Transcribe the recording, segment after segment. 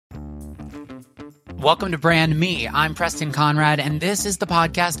Welcome to Brand Me. I'm Preston Conrad, and this is the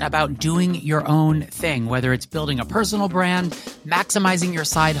podcast about doing your own thing, whether it's building a personal brand, maximizing your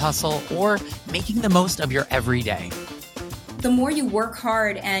side hustle, or making the most of your everyday. The more you work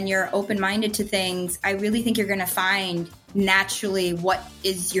hard and you're open-minded to things, I really think you're going to find naturally what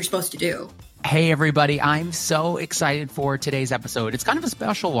is you're supposed to do. Hey, everybody. I'm so excited for today's episode. It's kind of a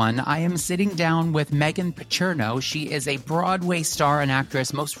special one. I am sitting down with Megan Picerno. She is a Broadway star and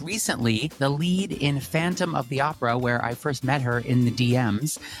actress, most recently the lead in Phantom of the Opera, where I first met her in the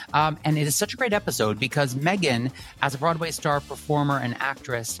DMs. And it is such a great episode because Megan, as a Broadway star, performer, and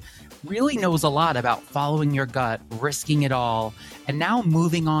actress, really knows a lot about following your gut, risking it all, and now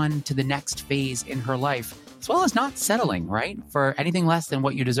moving on to the next phase in her life, as well as not settling, right, for anything less than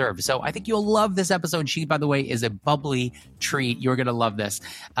what you deserve. So I think you'll love this episode. She, by the way, is a bubbly treat. You're going to love this.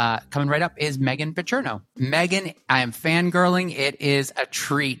 Coming right up is Megan Picerno. Megan, I am fangirling. It is a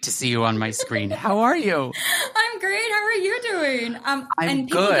treat to see you on my screen. How are you? I'm great. How are you doing? I'm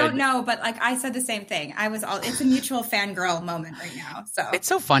people good. Don't know, but like I said the same thing. It's a mutual fangirl moment right now. So it's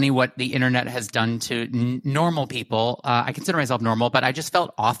so funny what the internet has done to normal people. I consider myself normal, but I just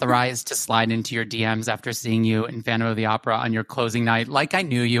felt authorized to slide into your DMs after seeing you in Phantom of the Opera on your closing night. Like I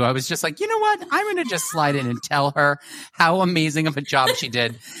knew you. I was just like, you know what? I'm going to just slide in and tell her how amazing of a job she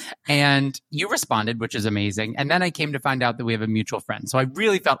did. And you responded, which is amazing. And then I came to find out that we have a mutual friend. So I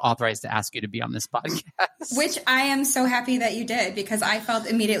really felt authorized to ask you to be on this podcast. Which I am so happy that you did, because I felt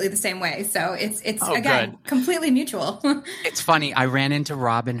immediately the same way. So it's again, good. Completely mutual. It's funny. I ran into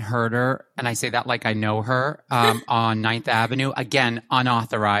Robin Herder, and I say that like I know her, on 9th Avenue, again,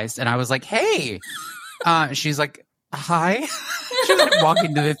 unauthorized. And I was like, hey, she's like, hi. She's like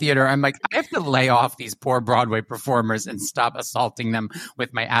walking to the theater. I'm like, I have to lay off these poor Broadway performers and stop assaulting them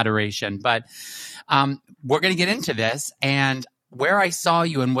with my adoration. But we're going to get into this. And where I saw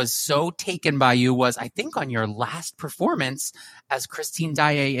you and was so taken by you was, I think, on your last performance as Christine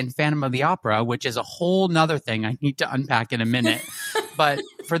Daae in Phantom of the Opera, which is a whole nother thing I need to unpack in a minute. But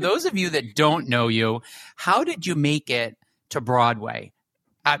for those of you that don't know you, how did you make it to Broadway?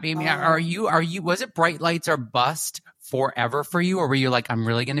 I mean, was it Bright Lights or Bust forever for you? Or were you like, I'm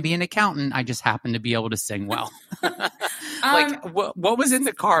really going to be an accountant. I just happen to be able to sing well. What was in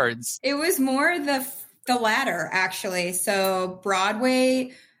the cards? It was more the latter, actually. So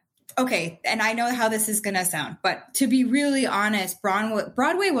Broadway, okay, and I know how this is going to sound, but to be really honest,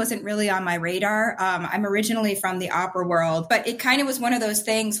 Broadway wasn't really on my radar. I'm originally from the opera world, but it kind of was one of those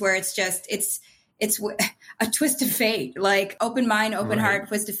things where it's a twist of fate, like open mind, open heart,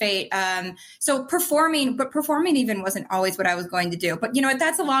 twist of fate. So performing even wasn't always what I was going to do. But you know what?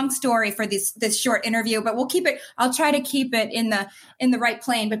 That's a long story for this short interview, but I'll try to keep it in the right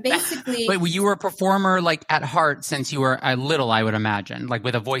plane. But basically. But you were a performer like at heart since you were a little, I would imagine, like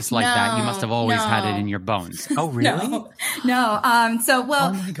with a voice like that, you must have always had it in your bones. Oh, really? No.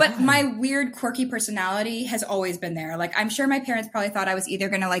 But my weird, quirky personality has always been there. Like, I'm sure my parents probably thought I was either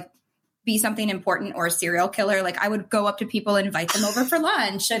going to like be something important or a serial killer. Like I would go up to people and invite them over for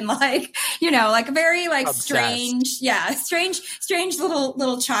lunch and like, you know, like very like obsessed. strange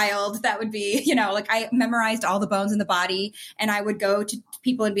little child that would be, you know, like I memorized all the bones in the body and I would go to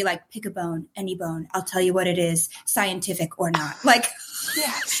people and be like, pick a bone, any bone. I'll tell you what it is, scientific or not. Like,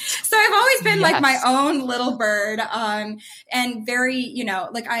 yes. So I've always been like my own little bird. And very, you know,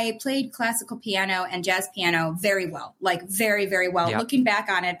 like I played classical piano and jazz piano very well, like very, very well. Yep. Looking back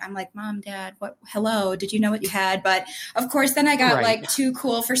on it, I'm like, Mom, Dad, hello, did you know what you had? But of course, then I got like too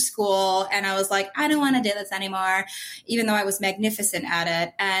cool for school. And I was like, I don't want to do this anymore, even though I was magnificent at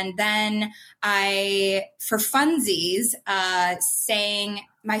it. And then I, for funsies, sang.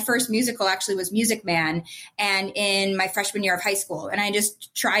 My first musical actually was Music Man, and in my freshman year of high school, and I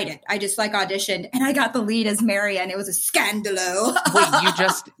just tried it. I just like auditioned, and I got the lead as Mary, and it was a scandalo.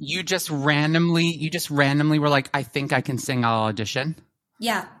 Wait, you just randomly were like, I think I can sing. I'll audition.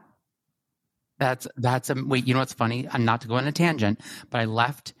 Yeah. Wait, you know what's funny? I'm not to go on a tangent, but I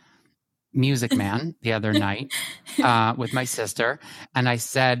left Music Man the other night with my sister, and I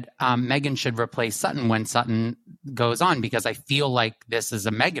said Megan should replace Sutton when Sutton goes on because I feel like this is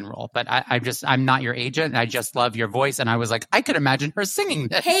a Megan role. But I'm not your agent, and I just love your voice, and I was like, I could imagine her singing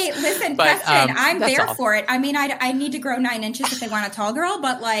this. Hey, listen, Preston, I'm there for it. I mean, I need to grow 9 inches if they want a tall girl,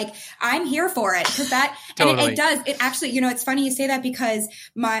 but like I'm here for it because that totally. And it does. It actually, you know, it's funny you say that because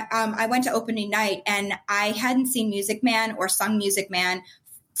I went to opening night and I hadn't seen Music Man or sung Music Man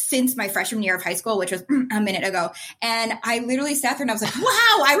since my freshman year of high school, which was a minute ago. And I literally sat there and I was like,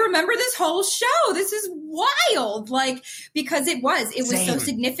 wow, I remember this whole show. This is wild. Like, because it was so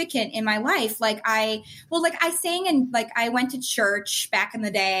significant in my life. Like I sang and like I went to church back in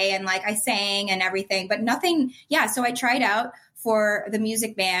the day and like I sang and everything, but nothing. Yeah. So I tried out for the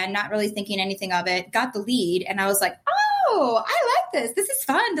music band, not really thinking anything of it, got the lead. And I was like, oh, I like this. This is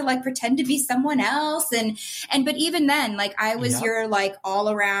fun to like pretend to be someone else. But even then, like I was your like all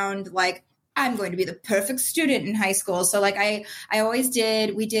around, like I'm going to be the perfect student in high school. So like I always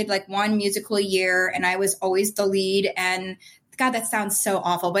we did like one musical a year and I was always the lead. And God, that sounds so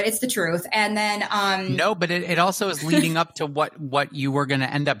awful, but it's the truth. And then no, but it also is leading up to what you were going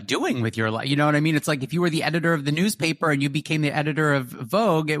to end up doing with your life. You know what I mean? It's like if you were the editor of the newspaper and you became the editor of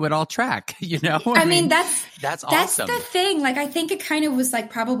Vogue, it would all track, you know? I mean that's awesome. That's the thing. Like I think it kind of was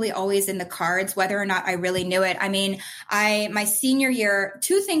like probably always in the cards, whether or not I really knew it. I mean, my senior year,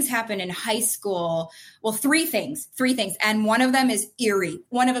 2 things happened in high school. Well, 3 things. And one of them is eerie.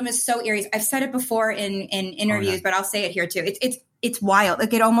 One of them is so eerie. I've said it before in interviews, but I'll say it here too. It's wild.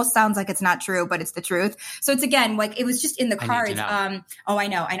 Like it almost sounds like it's not true, but it's the truth. So it's again, like it was just in the cards. I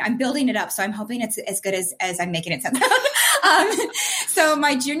know. I'm building it up. So I'm hoping it's as good as I'm making it sound. So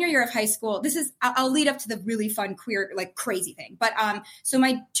my junior year of high school, I'll lead up to the really fun, queer, like crazy thing. But, so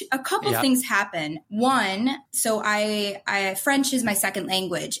a couple things happen. One, so I French is my second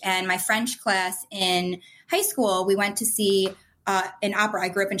language, and my French class in high school, we went to see an opera. I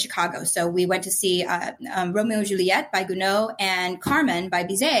grew up in Chicago. So we went to see Romeo and Juliet by Gounod and Carmen by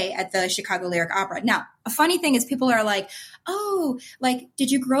Bizet at the Chicago Lyric Opera. Now, a funny thing is people are like, oh, like,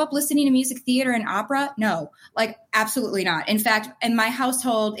 did you grow up listening to music theater and opera? No, like, absolutely not. In fact, in my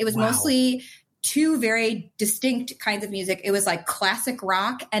household, it was mostly 2 very distinct kinds of music. It was like classic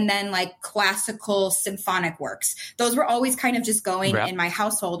rock and then like classical symphonic works. Those were always kind of just going in my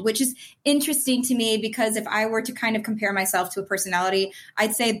household, which is interesting to me because if I were to kind of compare myself to a personality,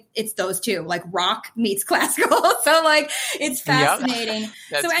 I'd say it's those 2, like rock meets classical. So like it's fascinating.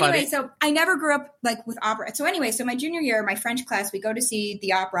 That's so anyway, funny. so I never grew up like with opera. So anyway, so my junior year, my French class, we go to see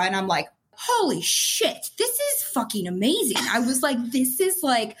the opera and I'm like, holy shit, this is fucking amazing. I was like, this is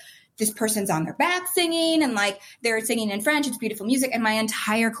like, this person's on their back singing and like they're singing in French. It's beautiful music. And my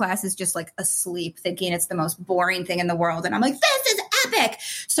entire class is just like asleep thinking it's the most boring thing in the world. And I'm like, this is epic.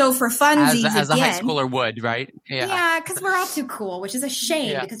 So for funsies as a high schooler would, right? Yeah. Cause we're all too cool, which is a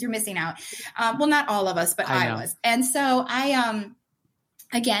shame because you're missing out. Well, not all of us, but I was. And so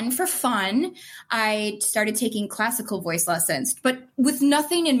again, for fun, I started taking classical voice lessons, but with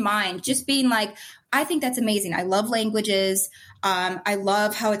nothing in mind, just being like, I think that's amazing. I love languages. I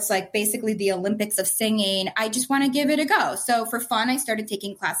love how it's like basically the Olympics of singing. I just want to give it a go. So for fun, I started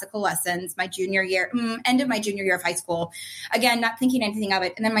taking classical lessons my junior year, end of my junior year of high school. Again, not thinking anything of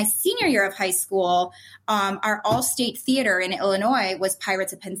it. And then my senior year of high school, our all-state theater in Illinois was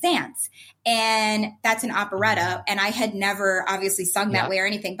Pirates of Penzance. And that's an operetta. And I had never obviously sung that way or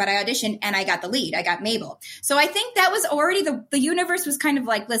anything, but I auditioned and I got the lead. I got Mabel. So I think that was already the universe was kind of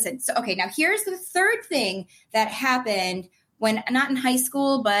like, listen, so, okay, now here's the third thing that happened when not in high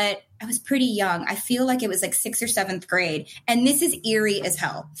school, but I was pretty young. I feel like it was like 6th or 7th grade. And this is eerie as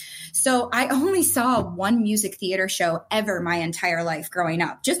hell. So I only saw 1 music theater show ever my entire life growing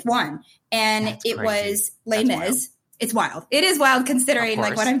up, just 1. And That's it crazy. Was Les Mis. It's wild. It is wild considering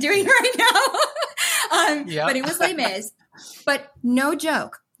like what I'm doing right now. But it was Les Mis. But no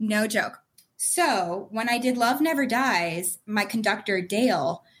joke. So when I did Love Never Dies, my conductor,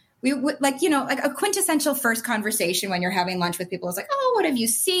 Dale, we would like a quintessential first conversation when you're having lunch with people is like, oh, what have you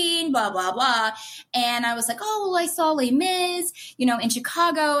seen? Blah, blah, blah. And I was like, oh, well, I saw Les Mis, in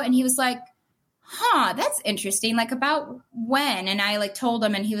Chicago. And he was like, huh, that's interesting. Like about when? And I like told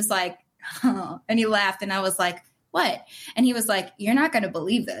him and he was like, huh. And he laughed and I was like, what? And he was like, you're not going to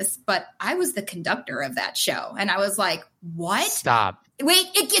believe this, but I was the conductor of that show. And I was like, what? Stop. Wait,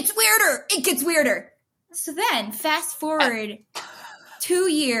 it gets weirder. So then fast forward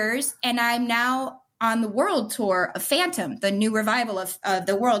 2 years and I'm now on the world tour of Phantom, the new revival of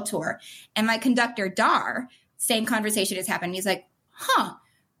the world tour. And my conductor, Dar, same conversation has happened. He's like, huh,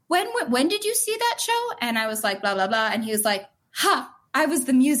 when did you see that show? And I was like, blah, blah, blah. And he was like, I was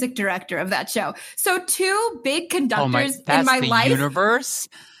the music director of that show. So 2 big conductors in my life. Universe.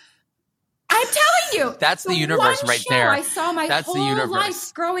 I'm telling you. That's the universe right there. I saw my whole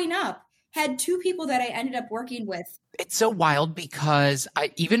life growing up. had two people that I ended up working with. It's so wild because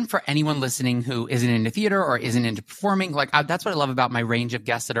even for anyone listening who isn't into theater or isn't into performing, like that's what I love about my range of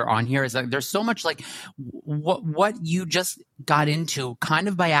guests that are on here is that there's so much like what you just got into kind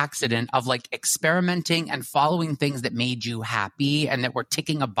of by accident of like experimenting and following things that made you happy and that were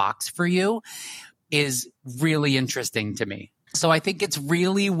ticking a box for you is really interesting to me. So I think it's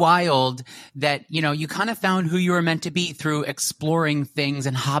really wild that, you kind of found who you were meant to be through exploring things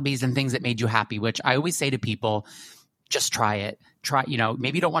and hobbies and things that made you happy, which I always say to people, just try it.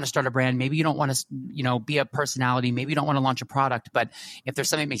 Maybe you don't want to start a brand. Maybe you don't want to, be a personality. Maybe you don't want to launch a product. But if there's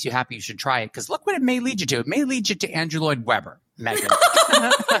something that makes you happy, you should try it. Because look what it may lead you to. It may lead you to Andrew Lloyd Webber, Megan.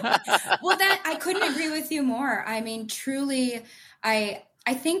 Well, I couldn't agree with you more. I mean, truly, I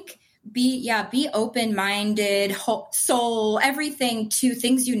think be open-minded, soul, everything to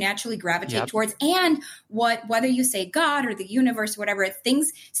things you naturally gravitate towards. And whether you say God or the universe, whatever,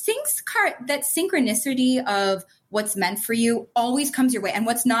 things that synchronicity of what's meant for you always comes your way, and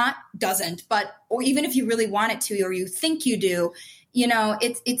what's not doesn't. Or even if you really want it to, or you think you do,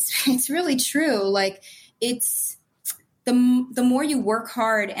 it's really true. Like it's the more you work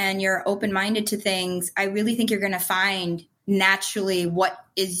hard and you're open-minded to things, I really think you're going to find naturally what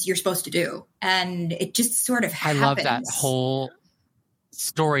is you're supposed to do, and it just sort of happens. I love that whole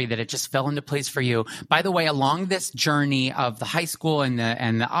story that it just fell into place for you. By the way, along this journey of the high school and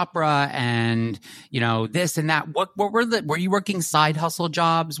the opera and this and that, what were you working side hustle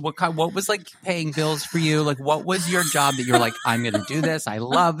jobs? What was like paying bills for you? Like what was your job that you're like, I'm going to do this, I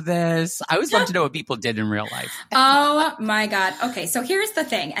love this? I always love to know what people did in real life. Oh my God. Okay, so here's the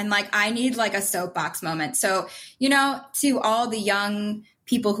thing, and like I need like a soapbox moment. So to all the young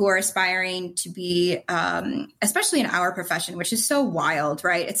people who are aspiring to be, especially in our profession, which is so wild,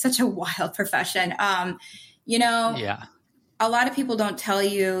 right? It's such a wild profession. A lot of people don't tell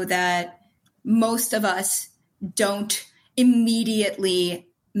you that most of us don't immediately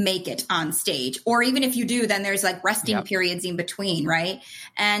make it on stage, or even if you do, then there's like resting periods in between, right?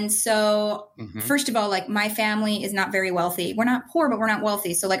 And so first of all, like my family is not very wealthy. We're not poor, but we're not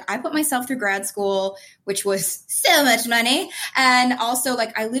wealthy. So like I put myself through grad school, which was so much money. And also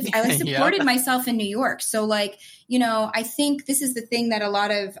like I supported myself in New York. So like, I think this is the thing that a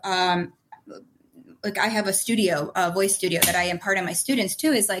lot of, like I have a voice studio that I impart on my students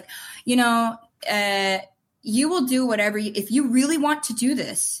too, is like, you will do whatever if you really want to do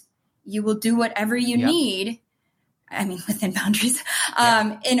this, you will do whatever you need. I mean, within boundaries,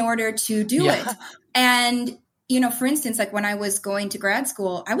 in order to do it. And, for instance, like when I was going to grad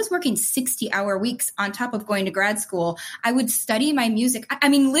school, I was working 60-hour weeks on top of going to grad school. I would study my music. I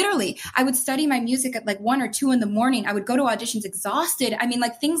mean, literally, I would study my music at like 1 or 2 in the morning. I would go to auditions exhausted. I mean,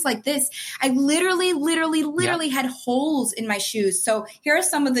 like things like this. I literally had holes in my shoes. So here are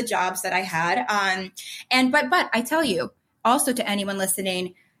some of the jobs that I had. But I tell you, also to anyone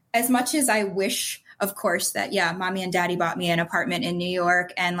listening, as much as I wish, of course, that, mommy and daddy bought me an apartment in New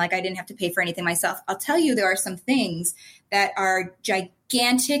York and like I didn't have to pay for anything myself, I'll tell you there are some things that are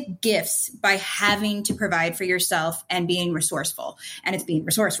gigantic gifts by having to provide for yourself and being resourceful. And it's being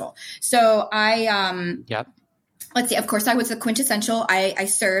resourceful. So let's see, of course, I was the quintessential. I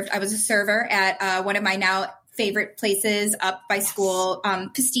was a server at one of my now favorite places up by school.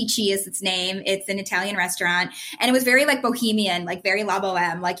 Pasticci is its name. It's an Italian restaurant. And it was very like bohemian, like very La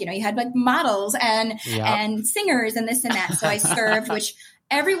Boheme. Like, you had like models and singers and this and that. So I served, which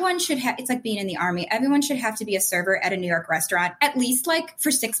everyone should have. It's like being in the army. Everyone should have to be a server at a New York restaurant, at least like for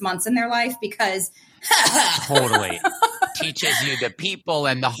 6 months in their life, because totally teaches you the people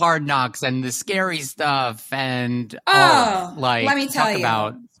and the hard knocks and the scary stuff. And let me tell you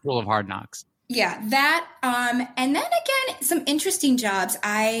about School of Hard Knocks. Yeah, that. And then again, some interesting jobs.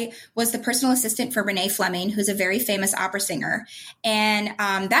 I was the personal assistant for Renee Fleming, who's a very famous opera singer. And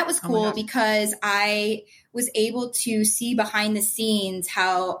that was cool because I was able to see behind the scenes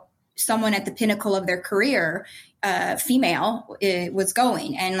how someone at the pinnacle of their career, female, was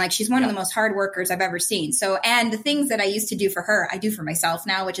going. And like, she's one of the most hard workers I've ever seen. So, and the things that I used to do for her, I do for myself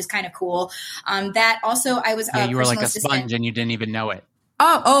now, which is kind of cool. That also, I was you were like a sponge and you didn't even know it.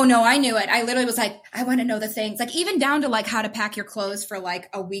 Oh, no, I knew it. I literally was like, I want to know the things, like even down to like how to pack your clothes for like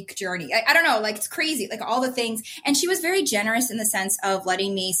a week journey. I don't know, like it's crazy, like all the things. And she was very generous in the sense of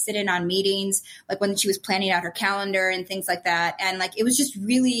letting me sit in on meetings, like when she was planning out her calendar and things like that. And like, it was just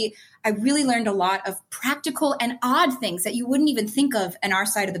I really learned a lot of practical and odd things that you wouldn't even think of in our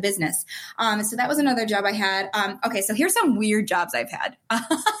side of the business. So that was another job I had. Okay, so here's some weird jobs I've had.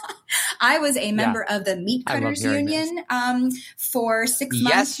 I was a member of the Meat Cutters Union for 6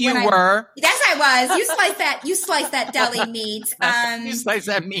 months. Yes, you were. Yes, I was. You sliced that deli meat. You slice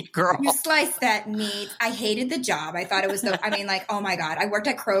that meat, girl. You sliced that meat. I hated the job. I thought it was oh my God. I worked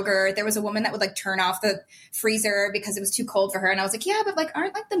at Kroger. There was a woman that would like turn off the freezer because it was too cold for her. And I was like, yeah, but like,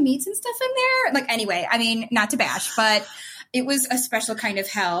 aren't like the meats and stuff in there? Like, anyway, I mean, not to bash, but it was a special kind of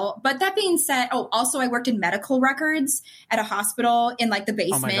hell. But that being said, also I worked in medical records at a hospital in like the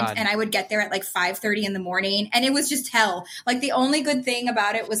basement, and I would get there at like 5:30 in the morning, and it was just hell. Like the only good thing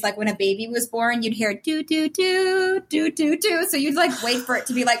about it was like when a baby was born, you'd hear do do do do do do. So you'd like wait for it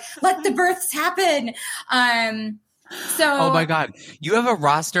to be like, let the births happen. Oh my God, you have a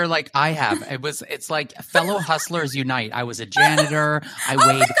roster like I have. It's like fellow hustlers unite. I was a janitor. I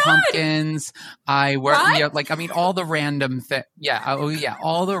weighed pumpkins. I worked, all the random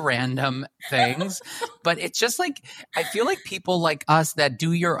all the random things. But it's just like, I feel like people like us that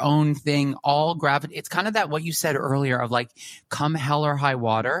do your own thing all gravitate. It's kind of that what you said earlier of like, come hell or high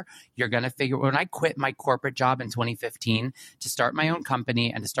water, you're going to figure. When I quit my corporate job in 2015 to start my own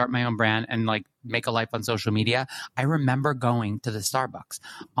company and to start my own brand and like make a life on social media, I remember going to the Starbucks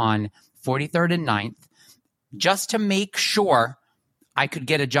on 43rd and 9th just to make sure I could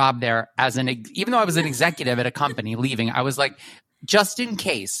get a job there even though I was an executive at a company leaving. I was like, just in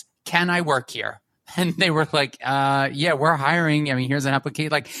case, can I work here? And they were like, yeah, we're hiring. I mean, here's an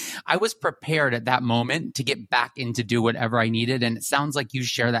application. Like, I was prepared at that moment to get back in to do whatever I needed. And it sounds like you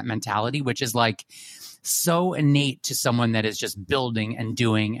share that mentality, which is like so innate to someone that is just building and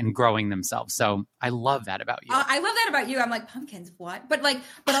doing and growing themselves. So I love that about you. I love that about you. I'm like, pumpkins, what? But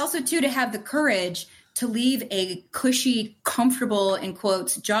also too, to have the courage to leave a cushy, comfortable, in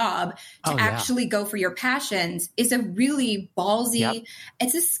quotes, job to actually go for your passions is a really ballsy,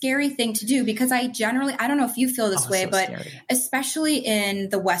 it's a scary thing to do, because I don't know if you feel this way, but scary. Especially in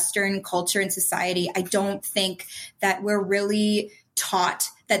the Western culture and society, I don't think that we're really taught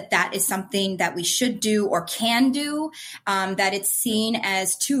that is something that we should do or can do, that it's seen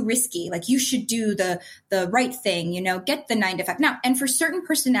as too risky. Like, you should do the right thing, get the 9 to 5. Now, and for certain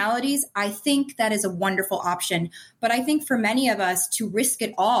personalities, I think that is a wonderful option. But I think for many of us to risk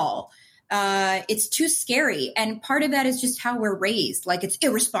it all, it's too scary. And part of that is just how we're raised. Like, it's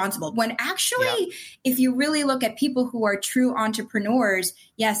irresponsible. When actually, if you really look at people who are true entrepreneurs,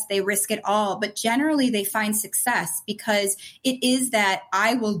 yes, they risk it all, but generally they find success because it is that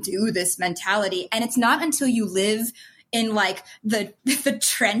I will do this mentality. And it's not until you live in like the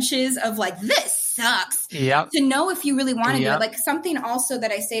trenches of like, this sucks, to know if you really want to do it. Like, something also that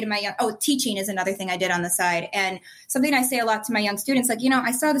I say to my teaching is another thing I did on the side. And something I say a lot to my young students, like,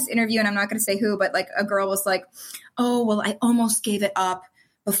 I saw this interview, and I'm not going to say who, but like a girl was like, oh, well, I almost gave it up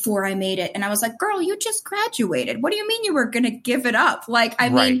before I made it. And I was like, girl, you just graduated. What do you mean you were going to give it up? Like, I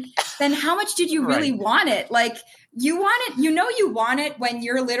mean, then how much did you really want it? Like, you want it, you want it when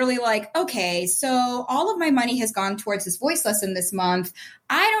you're literally like, okay, so all of my money has gone towards this voice lesson this month.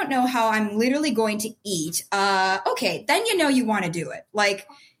 I don't know how I'm literally going to eat. Okay, then you want to do it. Like,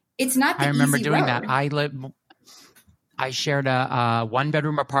 it's not the easy road. I remember doing that. I shared a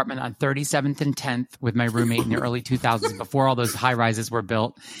 1-bedroom apartment on 37th and 10th with my roommate in the early 2000s before all those high rises were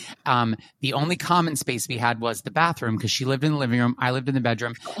built. The only common space we had was the bathroom, because she lived in the living room. I lived in the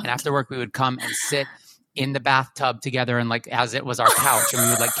bedroom. And after work, we would come and sit in the bathtub together, and like, as it was our couch, and we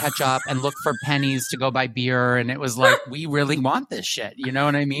would like catch up and look for pennies to go buy beer. And it was like, we really want this shit. You know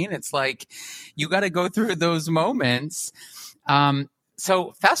what I mean? It's like, you got to go through those moments.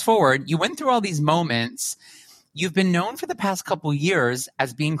 So fast forward, you went through all these moments. You've been known for the past couple years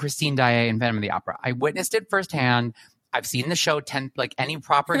as being Christine Daae in Phantom of the Opera. I witnessed it firsthand. I've seen the show like any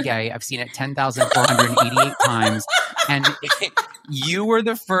proper gay. I've seen it 10,488 times. And you were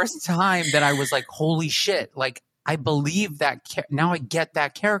the first time that I was like, holy shit. Like, I believe that. Now I get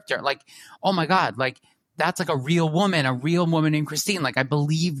that character. Like, oh my God. Like, that's like a real woman named Christine. Like, I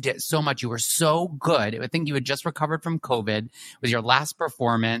believed it so much. You were so good. I think you had just recovered from COVID with your last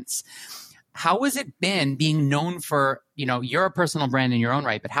performance. How has it been being known for, you're a personal brand in your own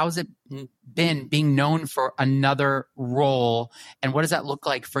right, but how has it been being known for another role? And what does that look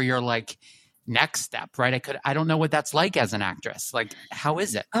like for your like next step, right? I don't know what that's like as an actress. Like, how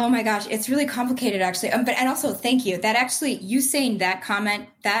is it? Oh my gosh, it's really complicated actually. And also thank you. That actually, you saying that comment,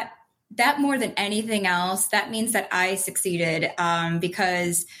 that more than anything else, that means that I succeeded,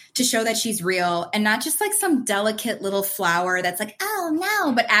 because to show that she's real and not just like some delicate little flower that's like, oh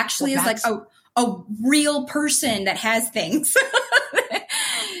no, but actually is like a real person that has things.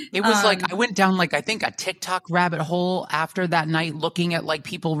 It was like I went down like I think a TikTok rabbit hole after that night, looking at like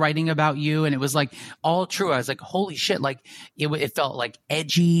people writing about you, and it was like all true. I was like, holy shit! Like it felt like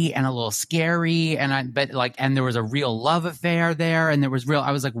edgy and a little scary, and there was a real love affair there, and there was real.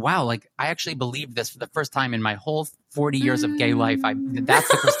 I was like, wow, like I actually believed this for the first time in my whole 40 years of gay life. That's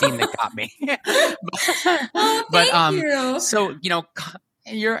the Christine that got me. Thank you. So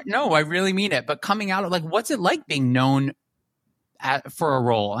I really mean it. But coming out of like, what's it like being known for a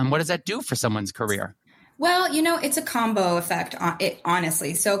role, and what does that do for someone's career? Well, it's a combo effect,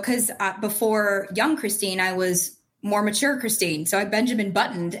 honestly. So, because before young Christine, I was more mature Christine. So I Benjamin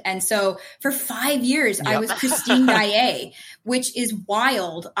Buttoned. And so for 5 years, I was Christine Gaillet, which is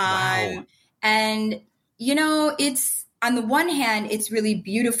wild. Wow. And, it's on the one hand, it's really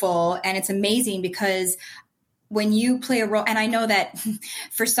beautiful and it's amazing because when you play a role, and I know that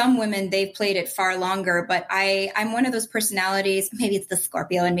for some women, they've played it far longer, but I'm one of those personalities, maybe it's the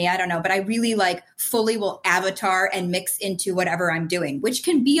Scorpio in me, I don't know, but I really like fully will avatar and mix into whatever I'm doing, which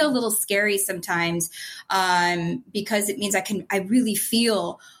can be a little scary sometimes because it means I really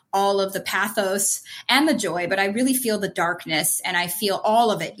feel all of the pathos and the joy, but I really feel the darkness and I feel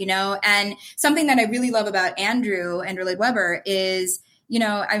all of it, and something that I really love about Andrew Lloyd Webber is,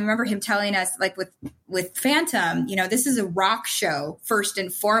 I remember him telling us, like with Phantom, this is a rock show first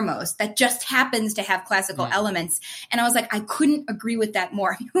and foremost that just happens to have classical elements. And I was like, I couldn't agree with that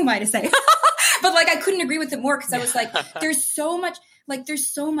more. Who am I to say? But like, I couldn't agree with it more because I was like, there's so much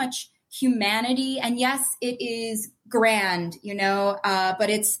humanity. And yes, it is grand, but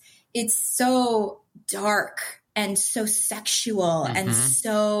it's so dark and so sexual and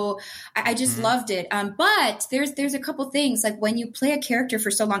so I just loved it. But there's a couple things like when you play a character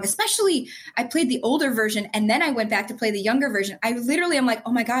for so long, especially I played the older version and then I went back to play the younger version. I literally am like,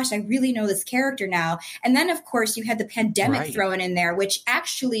 oh my gosh, I really know this character now. And then of course you had the pandemic thrown in there, which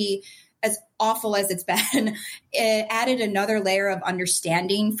actually, as awful as it's been, it added another layer of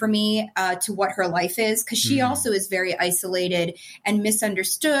understanding for me to what her life is. Cause she also is very isolated and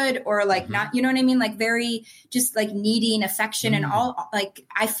misunderstood or like not, you know what I mean? Like very just like needing affection and all like,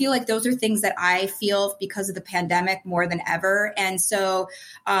 I feel like those are things that I feel because of the pandemic more than ever. And so,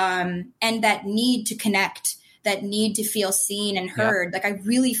 and that need to connect, that need to feel seen and heard. Like I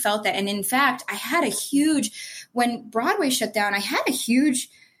really felt that. And in fact, when Broadway shut down, I had a huge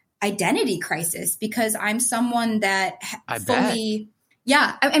identity crisis because I'm someone that I mean,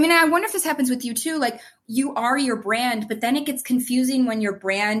 I wonder if this happens with you too. Like you are your brand, but then it gets confusing when your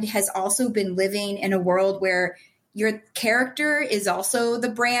brand has also been living in a world where your character is also the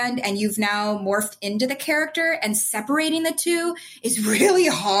brand and you've now morphed into the character, and separating the two is really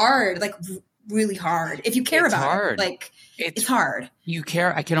hard. Like really hard. If you care about it, like it's hard. You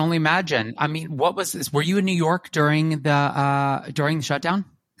care. I can only imagine. I mean, what was this? Were you in New York during the shutdown?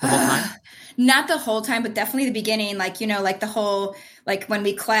 The whole time? Not the whole time, but definitely the beginning, like, like the whole, like when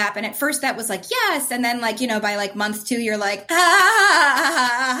we clap. And at first that was like, yes. And then like, by like month 2, you're like,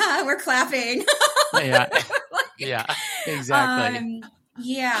 we're clapping. Yeah, exactly.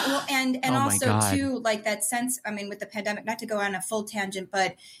 Yeah. Well, and also too, like that sense, I mean, with the pandemic, not to go on a full tangent,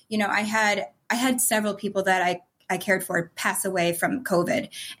 but, I had several people that I cared for pass away from COVID.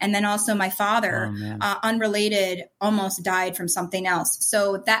 And then also my father, unrelated, almost died from something else.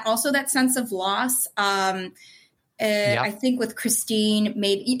 So that sense of loss, I think with Christine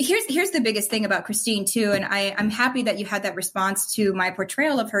here's the biggest thing about Christine too. And I'm happy that you had that response to my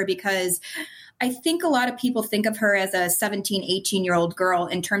portrayal of her, because I think a lot of people think of her as a 17, 18-year-old girl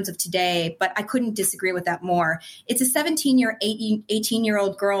in terms of today, but I couldn't disagree with that more. It's a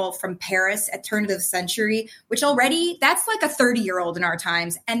 18-year-old girl from Paris at turn of the century, which already that's like a 30-year-old in our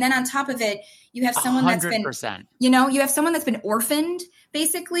times. And then on top of it, you have someone 100%. that's been, you have someone that's been orphaned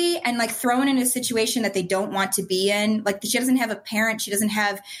basically, and like thrown in a situation that they don't want to be in. Like she doesn't have a parent. She doesn't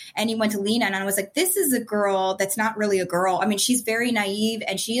have anyone to lean on. And I was like, this is a girl that's not really a girl. I mean, she's very naive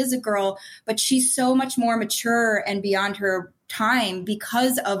and she is a girl, but she's so much more mature and beyond her time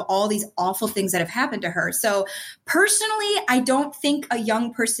because of all these awful things that have happened to her. So personally, I don't think a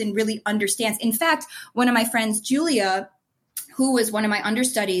young person really understands. In fact, one of my friends, Julia, who was one of my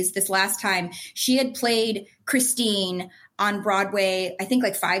understudies this last time, she had played Christine on Broadway, I think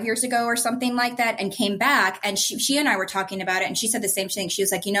like 5 years ago or something like that, and came back. And she and I were talking about it. And she said the same thing. She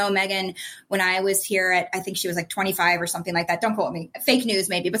was like, Megan, when I was here at, I think she was like 25 or something like that. Don't quote me. Fake news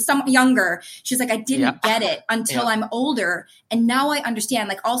maybe, but some younger. She was like, I didn't get it until I'm older. And now I understand,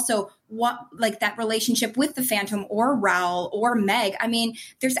 like also what, like that relationship with the Phantom or Raoul or Meg. I mean,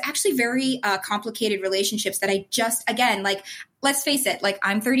 there's actually very complicated relationships that I just, again, like, let's face it, like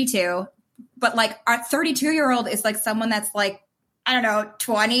I'm 32. But like our 32-year-old is like someone that's like I don't know,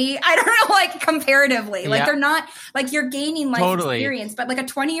 20. I don't know, like comparatively. Like they're not like you're gaining life experience, but like a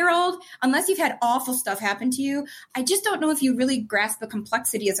 20-year-old, unless you've had awful stuff happen to you, I just don't know if you really grasp the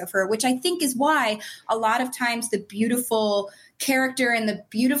complexities of her, which I think is why a lot of times the beautiful character and the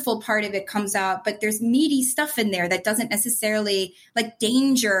beautiful part of it comes out, but there's meaty stuff in there that doesn't necessarily like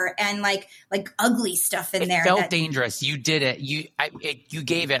danger and like ugly stuff in there. It felt dangerous. You did it. You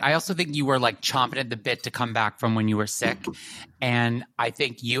gave it. I also think you were like chomping at the bit to come back from when you were sick. And I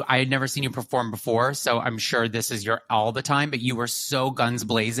think I had never seen you perform before, so I'm sure this is your all the time, but you were so guns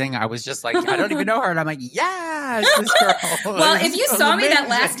blazing. I was just like, I don't even know her. And I'm like, yes, this girl. Well, if you saw me that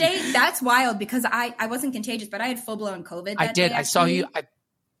last day, that's wild because I wasn't contagious, but I had full blown COVID. I did. I saw you.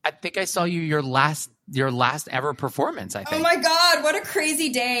 I think I saw you your last ever performance, I think. Oh my God, what a crazy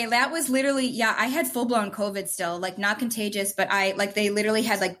day. That was literally, I had full blown COVID still, like not contagious, but they literally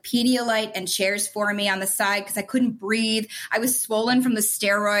had like Pedialyte and chairs for me on the side because I couldn't breathe. I was swollen from the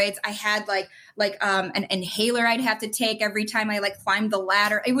steroids. I had like an inhaler I'd have to take every time I like climbed the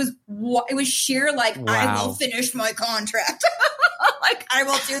ladder. It was sheer like, wow. I will finish my contract. Like I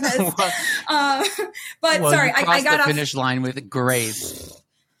will do this. But sorry, I got off the finish line with grace.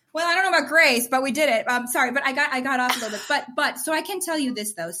 Well, I don't know about grace, but we did it. Sorry, but I got off a little bit. But so I can tell you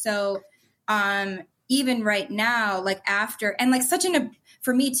this though. So even right now, like after and like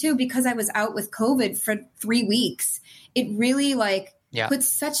for me too, because I was out with COVID for 3 weeks, it really like put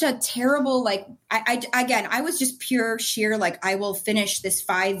such a terrible like I was just pure sheer like I will finish this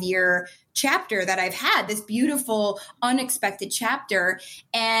 5-year chapter that I've had, this beautiful unexpected chapter.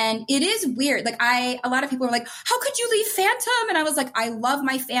 And it is weird. Like a lot of people are like, how could you leave Phantom? And I was like, I love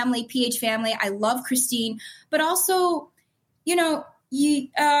my family, PH family. I love Christine, but also, you know, you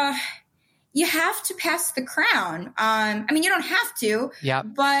have to pass the crown. I mean, you don't have to,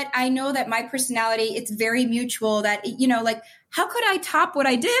 but I know that my personality, it's very mutual that, you know, like, how could I top what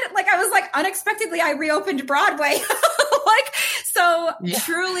I did? Like, I was like, unexpectedly, I reopened Broadway.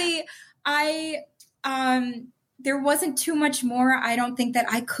 Truly, there wasn't too much more I don't think that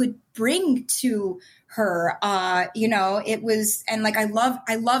I could bring to her. You know, it was, and like, I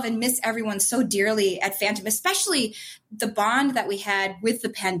love and miss everyone so dearly at Phantom, especially the bond that we had with the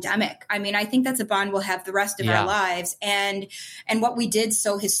pandemic. I mean, I think that's a bond we'll have the rest of our lives. And what we did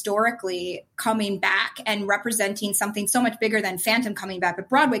so historically coming back and representing something so much bigger than Phantom coming back, but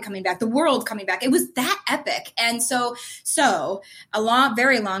Broadway coming back, the world coming back. It was that epic. And so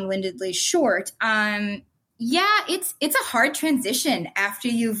very long-windedly short, it's a hard transition after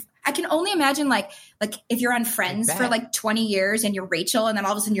I can only imagine like if you're on Friends for like 20 years and you're Rachel and then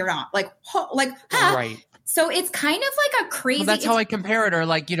all of a sudden you're not right. So it's kind of like a crazy. Well, that's how I compare it. Or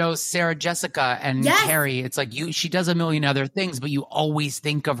like, you know, Sarah Jessica and Carrie. It's like she does a million other things, but you always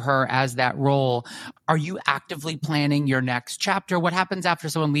think of her as that role. Are you actively planning your next chapter? What happens after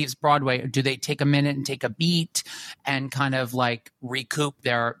someone leaves Broadway? Do they take a minute and take a beat and kind of like recoup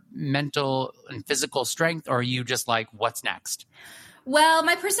their mental and physical strength? Or are you just like, what's next? Well,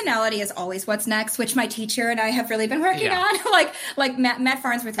 my personality is always what's next, which my teacher and I have really been working on. Like Matt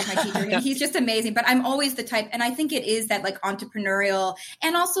Farnsworth is my teacher, and he's just amazing. But I'm always the type, and I think it is that like entrepreneurial,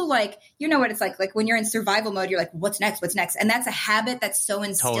 and also like you know what it's like when you're in survival mode, you're like, what's next? What's next? And that's a habit that's so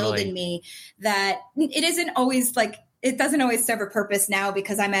instilled in me that it isn't always like it doesn't always serve a purpose now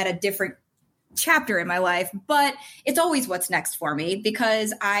because I'm at a different chapter in my life, but it's always what's next for me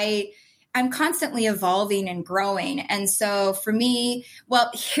because I'm constantly evolving and growing. And so for me,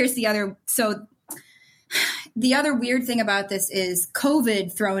 well, here's the other weird thing about this is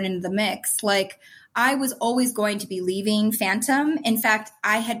COVID thrown into the mix. Like I was always going to be leaving Phantom. In fact,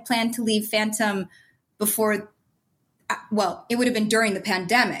 I had planned to leave Phantom before, well, it would have been during the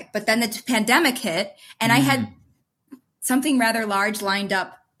pandemic, but then the pandemic hit and I had something rather large lined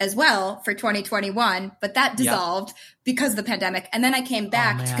up as well for 2021, but that dissolved because of the pandemic. And then I came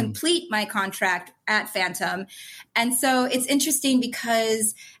back to complete my contract at Phantom. And so it's interesting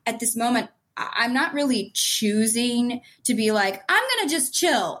because at this moment, I'm not really choosing to be like, I'm going to just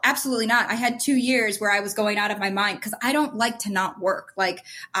chill. Absolutely not. I had 2 years where I was going out of my mind because I don't like to not work. Like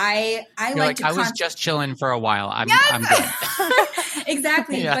I was just chilling for a while. I'm good.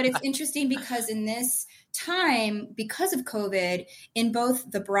 Exactly. But it's interesting because in this time, because of COVID, in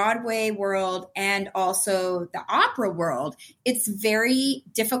both the Broadway world and also the opera world, it's very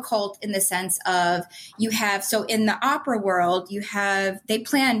difficult in the sense of so in the opera world, they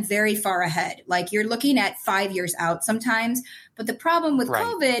plan very far ahead. Like you're looking at 5 years out sometimes. But the problem with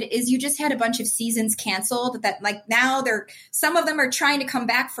COVID is you just had a bunch of seasons canceled that like now some of them are trying to come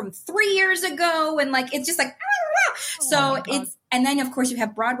back from 3 years ago. And like, it's just like, So it's, and then of course you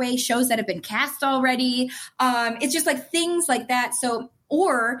have Broadway shows that have been cast already. It's just like things like that. So,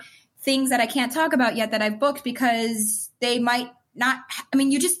 or things that I can't talk about yet that I've booked because they might not, I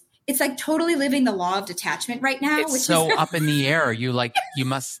mean, it's like totally living the law of detachment right now. It's so up in the air.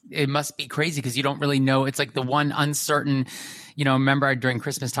 It must be crazy because you don't really know. It's like the one uncertain, remember during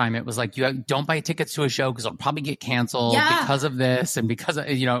Christmas time, it was like, don't buy tickets to a show because it'll probably get canceled because of this. And because of,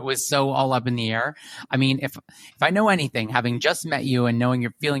 it was so all up in the air. I mean, if I know anything, having just met you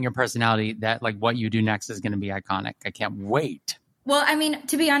and feeling your personality, that like what you do next is going to be iconic. I can't wait. Well, I mean,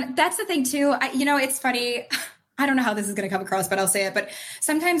 to be honest, that's the thing too. It's funny. I don't know how this is going to come across, but I'll say it. But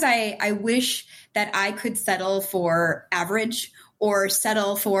sometimes I wish that I could settle for average or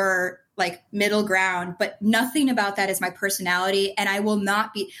settle for like middle ground, but nothing about that is my personality. And I will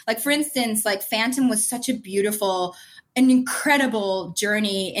not be like, for instance, like Phantom was such an incredible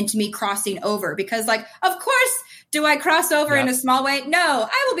journey into me crossing over because like, of course, do I cross over in a small way? No,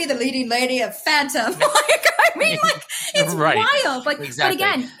 I will be the leading lady of Phantom. It's wild. Like, exactly.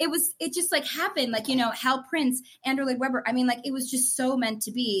 But again, it just like happened. Like, Hal Prince, Andrew Lloyd Webber. I mean, like it was just so meant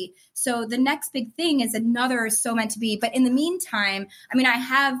to be. So the next big thing is another so meant to be. But in the meantime, I mean, I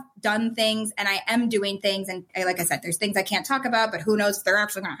have done things and I am doing things. And like I said, there's things I can't talk about, but who knows if they're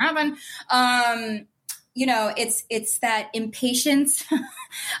actually going to happen. It's that impatience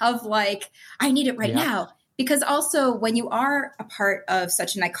of like, I need it right now. Because also when you are a part of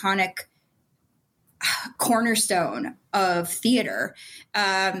such an iconic cornerstone of theater,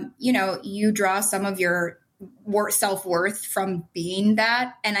 you draw some of your self-worth from being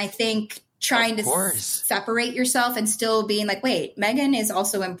that. And I think trying to separate yourself and still being like, wait, Megan is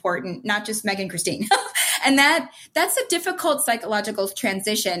also important, not just Megan Christine. And that's a difficult psychological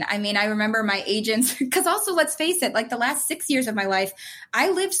transition. I mean, I remember my agents, because also let's face it, like the last 6 years of my life, I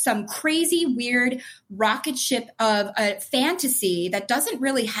lived some crazy, weird rocket ship of a fantasy that doesn't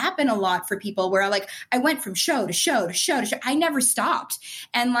really happen a lot for people where I went from show to show to show to show. I never stopped.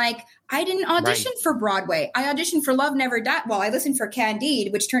 And like, I didn't audition for Broadway. I auditioned for Love Never Dies. Well, I listened for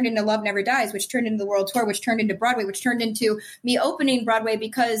Candide, which turned into Love Never Dies, which turned into the World Tour, which turned into Broadway, which turned into me opening Broadway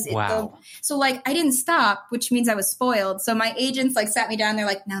because so like I didn't stop, which means I was spoiled. So my agents like sat me down. They're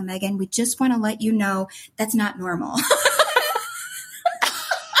like, "Now, Megan, we just want to let you know that's not normal."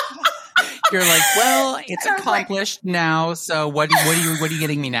 You're like, well, it's accomplished now. So what are you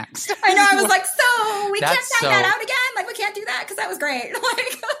getting me next? I know. I was like, so we can't tag that out again. Like we can't do that because that was great.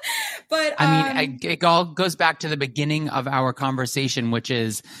 But I mean, it all goes back to the beginning of our conversation, which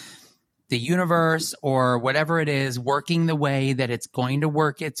is the universe or whatever it is working the way that it's going to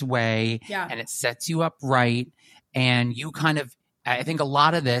work its way, and it sets you up right, and you kind of. I think a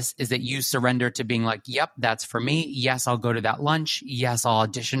lot of this is that you surrender to being like, yep, that's for me. Yes, I'll go to that lunch. Yes, I'll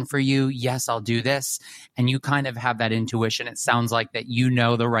audition for you. Yes, I'll do this. And you kind of have that intuition. It sounds like that you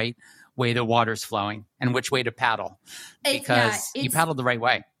know the right way the water's flowing and which way to paddle because you paddled the right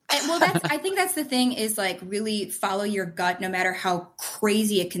way. Well, I think that's the thing is like really follow your gut no matter how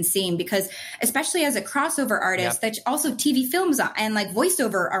crazy it can seem because especially as a crossover artist, that also TV films and like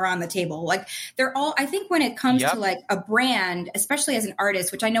voiceover are on the table. Like they're all, I think when it comes to like a brand, especially as an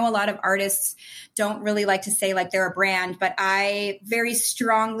artist, which I know a lot of artists don't really like to say like they're a brand, but I very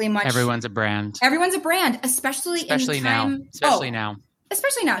strongly Everyone's a brand. Everyone's a brand, especially now.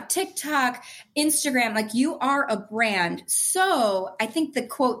 Especially now, TikTok, Instagram, like you are a brand. So I think the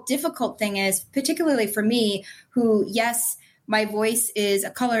quote difficult thing is, particularly for me, who, yes, my voice is a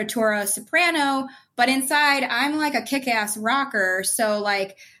coloratura soprano, but inside I'm like a kick-ass rocker. So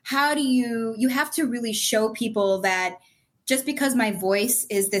like, how do you have to really show people that just because my voice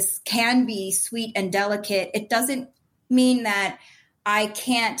can be sweet and delicate, it doesn't mean that I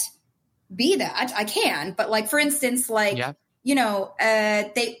can't be that. I can, but like, for instance, like,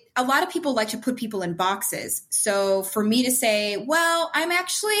 a lot of people like to put people in boxes. So for me to say, well, I'm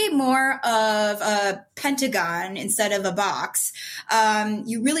actually more of a pentagon instead of a box.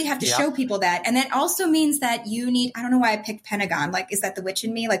 You really have to show people that. And that also means that you need, I don't know why I picked pentagon. Like, is that the witch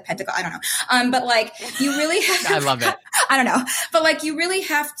in me? Like pentagon? I don't know. But like you really have I love it. I don't know. But like you really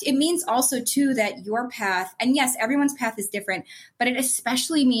have to, it means also too that your path, and yes, everyone's path is different, but it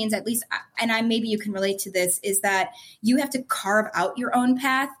especially means at least, and maybe you can relate to this, is that you have to carve out your own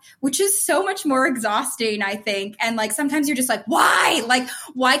path, which is so much more exhausting, I think. And like, sometimes you're just like, why? Like,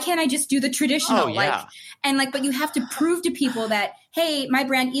 why can't I just do the traditional? But you have to prove to people that hey, my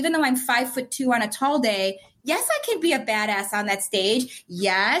brand, even though I'm 5'2" on a tall day, yes, I can be a badass on that stage.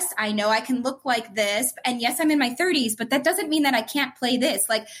 Yes, I know I can look like this. And yes, I'm in my 30s, but that doesn't mean that I can't play this.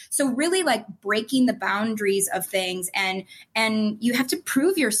 Like, so really like breaking the boundaries of things. And you have to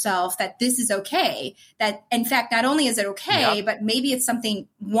prove yourself that this is okay. That in fact, not only is it okay, but maybe it's something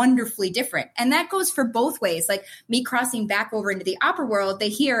wonderfully different. And that goes for both ways. Like me crossing back over into the opera world, they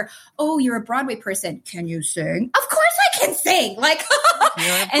hear, oh, you're a Broadway person. Can you sing? Of course I can sing. Like,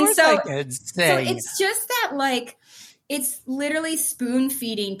 and so it's just that, like, it's literally spoon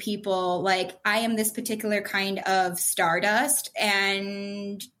feeding people like I am this particular kind of stardust,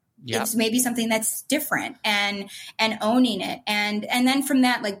 and it's maybe something that's different, and owning it, and then from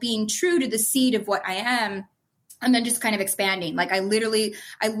that, like being true to the seed of what I am, and then just kind of expanding. Like I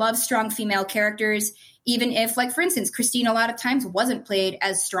love strong female characters. Even if, like, for instance, Christine a lot of times wasn't played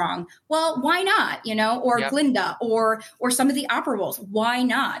as strong. Well, why not? You know, or Glinda, or some of the opera roles. Why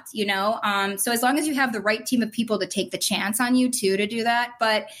not? You know, so as long as you have the right team of people to take the chance on you too, to do that.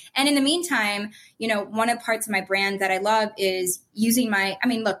 And in the meantime, you know, one of the parts of my brand that I love is using my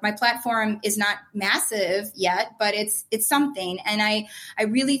platform is not massive yet, but it's something. And I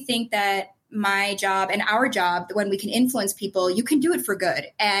really think that my job and our job, when we can influence people, you can do it for good.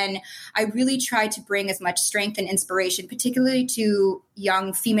 And I really try to bring as much strength and inspiration, particularly to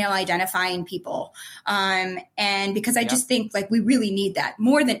young female identifying people. And because I just think like we really need that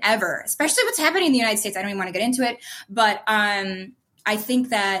more than ever, especially what's happening in the United States. I don't even want to get into it, but I think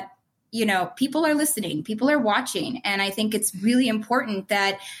that, you know, people are listening, people are watching. And I think it's really important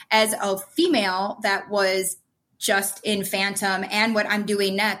that as a female that was just in Phantom and what I'm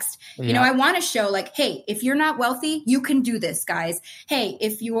doing next, you know, I want to show like, hey, if you're not wealthy, you can do this, guys. Hey,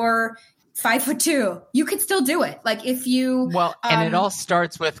 if you're 5'2", you can still do it. Like if you and it all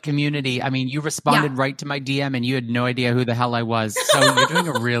starts with community. I mean, you responded right to my DM and you had no idea who the hell I was. So you're doing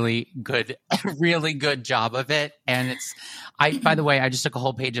a really good job of it. And by the way, I just took a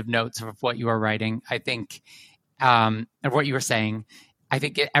whole page of notes of what you were writing. I think of what you were saying. I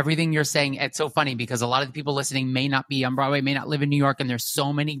think everything you're saying, it's so funny because a lot of the people listening may not be on Broadway, may not live in New York, and there's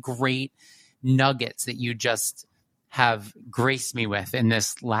so many great nuggets that you just have graced me with in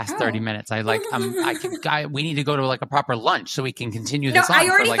this last 30 minutes. We need to go to like a proper lunch so we can continue this on. I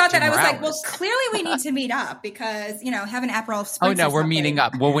already for like thought that. I was hours. like, well, clearly we need to meet up because, you know, have an Aperol Spritz. Oh no, we're meeting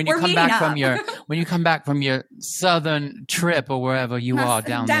up. Well, when you come back from your southern trip or wherever you are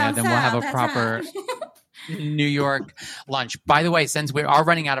down there, then we'll have a proper New York lunch. By the way, since we are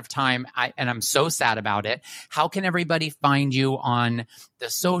running out of time, and I'm so sad about it, how can everybody find you on the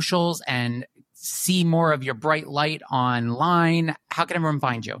socials and see more of your bright light online? How can everyone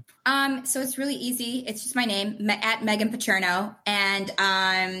find you? So it's really easy. It's just my name, at Megan Pacherno,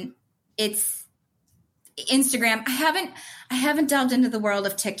 and it's Instagram. I haven't delved into the world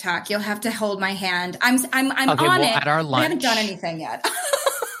of TikTok. You'll have to hold my hand. I'm on it. At our lunch, I haven't done anything yet.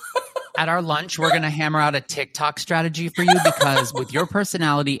 At our lunch, we're going to hammer out a TikTok strategy for you because with your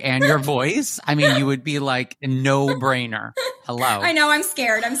personality and your voice, I mean, you would be like a no-brainer. Hello. I know, I'm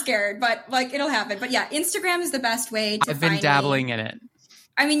scared, but like it'll happen. But yeah, Instagram is the best way to I've been dabbling in it.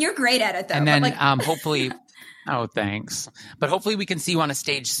 I mean, you're great at it though. And then hopefully, oh, thanks. But hopefully we can see you on a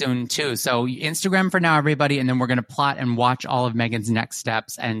stage soon too. So Instagram for now, everybody. And then we're going to plot and watch all of Megan's next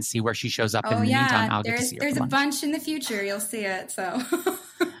steps and see where she shows up. In the meantime, I'll get to see her. There's a bunch in the future. You'll see it. So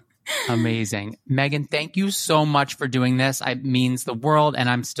amazing. Megan, thank you so much for doing this. It means the world, and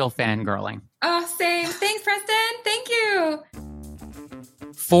I'm still fangirling. Oh, same. Thanks, Preston. Thank you.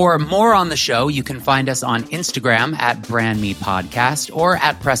 For more on the show, you can find us on Instagram at Brand Me Podcast or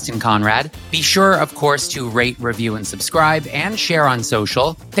at Preston Conrad. Be sure, of course, to rate, review, and subscribe and share on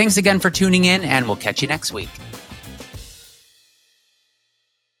social. Thanks again for tuning in, and we'll catch you next week.